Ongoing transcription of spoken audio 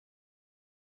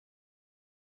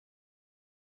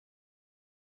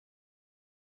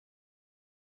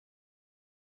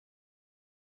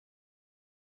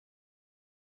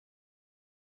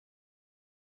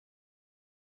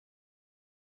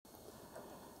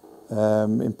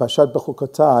In Parshat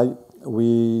Bechukotai,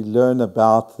 we learn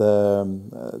about the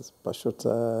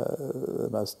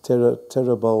most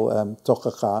terrible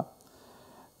tochacha,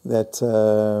 that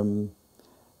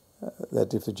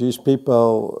if the Jewish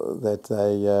people that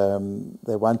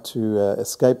they want to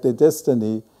escape their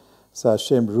destiny, so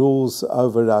Hashem rules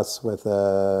over us with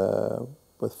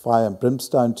fire and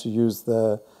brimstone, to use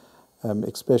the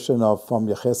expression from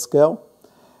Yecheskel.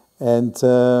 And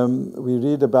we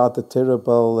read about the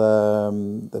terrible,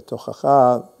 the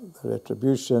tochacha, the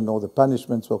retribution, or the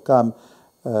punishments will come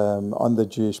on the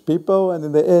Jewish people, and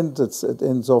in the end, it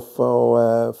ends off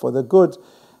for the good.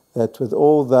 That with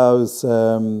all those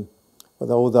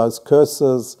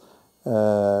curses,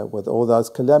 with all those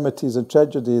calamities and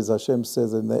tragedies, Hashem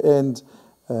says in the end,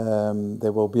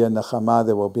 there will be a nachama,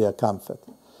 there will be a comfort.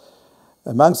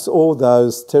 Amongst all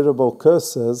those terrible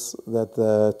curses that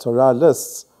the Torah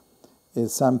lists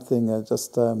is something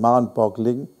just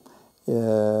mind-boggling.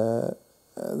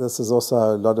 This is also,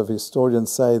 a lot of historians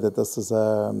say that this is,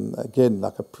 again,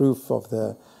 like a proof of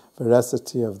the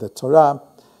veracity of the Torah.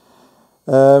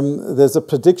 There's a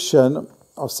prediction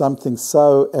of something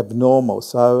so abnormal,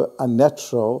 so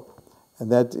unnatural, and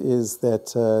that is that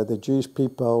the Jewish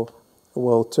people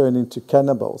will turn into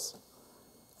cannibals.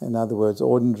 In other words,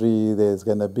 there's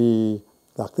going to be,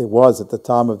 like there was at the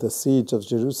time of the siege of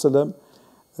Jerusalem,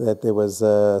 that there was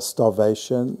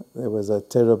starvation, there was a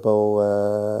terrible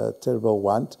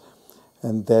want,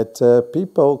 and that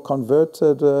people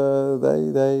converted,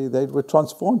 they were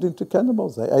transformed into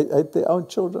cannibals. They ate their own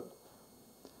children.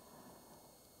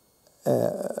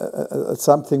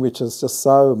 Something which is just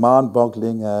so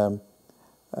mind-boggling.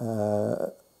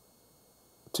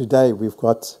 Today we've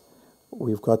got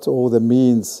all the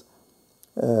means.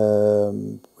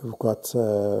 We've got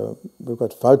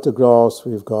photographs.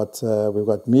 We've got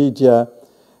media.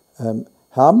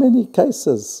 How many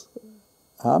cases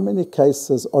are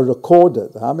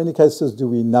recorded? How many cases do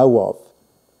we know of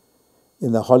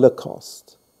in the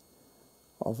Holocaust,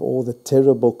 of all the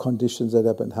terrible conditions that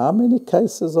happened? How many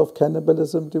cases of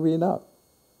cannibalism do we know?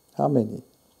 How many?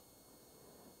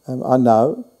 I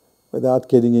know, without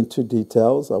getting into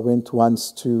details, I went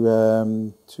once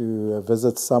to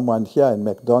visit someone here in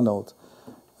McDonald,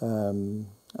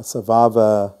 a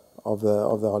survivor of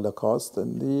the Holocaust,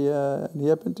 and he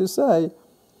happened to say,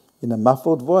 in a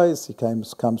muffled voice, he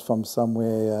comes from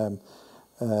somewhere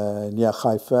near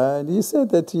Haifa, and he said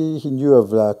that he knew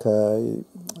of,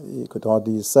 he could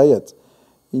hardly say it,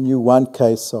 he knew one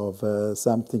case of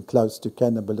something close to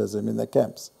cannibalism in the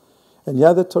camps. And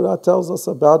here the Torah tells us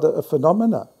about a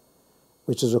phenomena,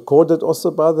 which is recorded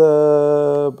also by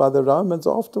the Romans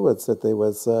afterwards, that there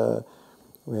was,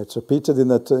 where it's repeated in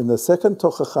the second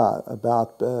tochacha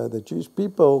about the Jewish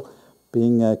people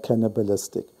being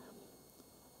cannibalistic.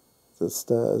 It's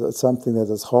something that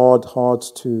is hard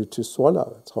to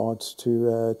swallow. It's hard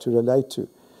to relate to.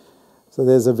 So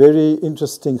there's a very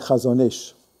interesting Chazon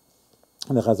Ish,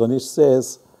 and the Chazon Ish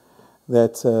says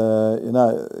that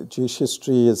Jewish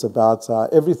history is about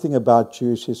everything about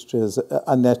Jewish history is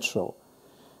unnatural.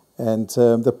 And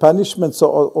the punishments are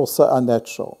also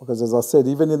unnatural. Because as I said,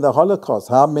 even in the Holocaust,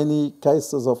 how many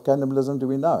cases of cannibalism do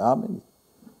we know? How many?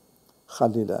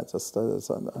 Khalila, it's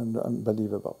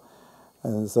unbelievable.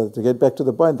 And so to get back to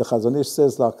the point, the Chazon Ish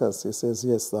says like this. He says,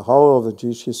 yes, the whole of the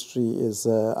Jewish history is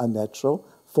unnatural,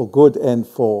 for good and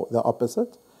for the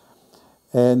opposite.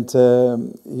 And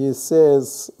he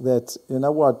says that, you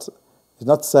know what, he's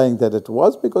not saying that it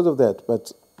was because of that,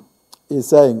 but he's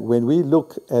saying when we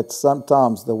look at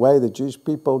sometimes the way the Jewish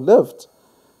people lived,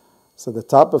 so the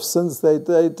type of sins they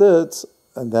did,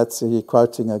 and that's he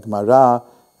quoting a Gemara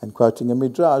and quoting a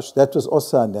Midrash, that was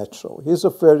also unnatural. He's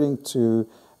referring to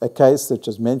a case that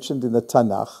was mentioned in the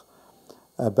Tanakh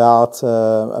about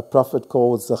a prophet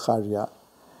called Zechariah,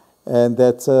 and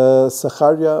that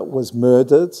Zechariah was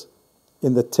murdered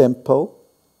in the temple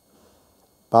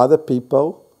by the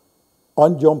people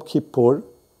on Yom Kippur,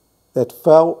 that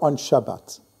fell on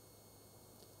Shabbat.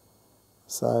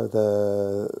 So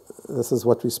this is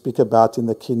what we speak about in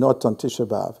the Kinot on Tisha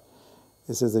B'Av.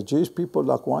 It says the Jewish people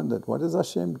wondered, what is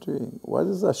Hashem doing? What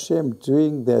is Hashem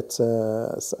doing that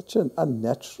such an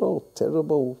unnatural,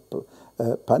 terrible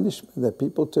punishment that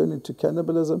people turn into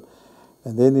cannibalism?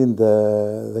 And then in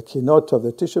the Kinot of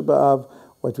the Tisha B'Av,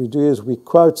 what we do is we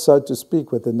quote, so to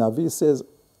speak, what the Navi says,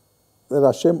 that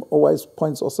Hashem always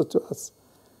points also to us.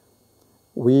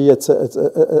 It's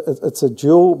a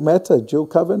dual matter, dual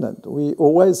covenant. We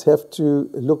always have to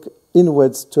look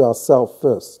inwards to ourselves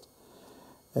first.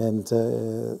 And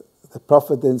the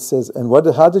prophet then says, and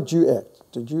how did you act?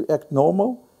 Did you act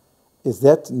normal? Is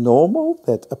that normal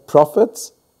that a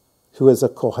prophet who is a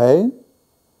Kohen,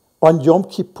 on Yom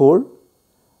Kippur,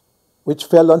 which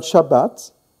fell on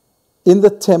Shabbat, in the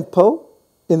temple,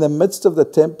 in the midst of the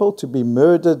temple, to be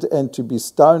murdered and to be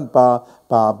stoned by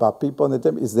people in the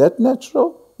temple. Is that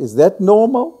natural? Is that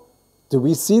normal? Do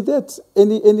we see that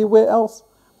anywhere else?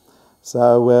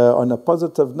 So on a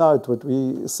positive note, what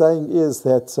we're saying is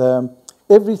that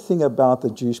everything about the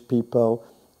Jewish people,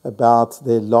 about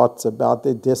their lot, about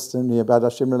their destiny, about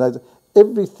Hashem related,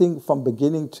 everything from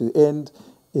beginning to end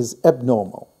is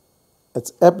abnormal.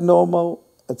 It's abnormal,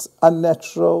 it's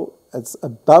unnatural, it's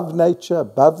above nature,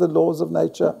 above the laws of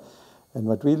nature. And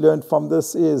what we learned from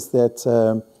this is that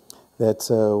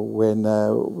when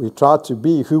we try to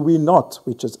be who we're not,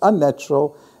 which is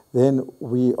unnatural, then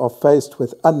we are faced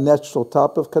with unnatural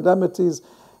type of calamities.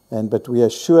 But we are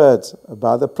assured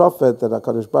by the Prophet that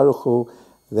HaKadosh Baruch Hu,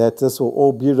 that this will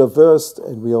all be reversed,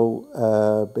 and we'll,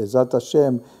 Be'ezrat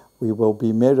Hashem, we will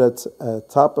be merit a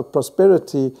type of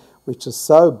prosperity which is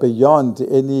so beyond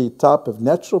any type of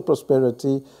natural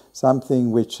prosperity,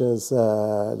 something which is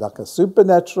like a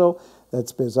supernatural.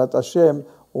 That's Be'ezrat Hashem,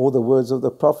 all the words of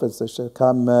the prophets that shall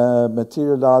come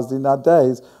materialized in our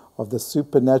days of the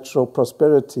supernatural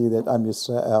prosperity that Am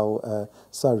Yisrael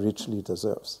so richly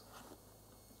deserves.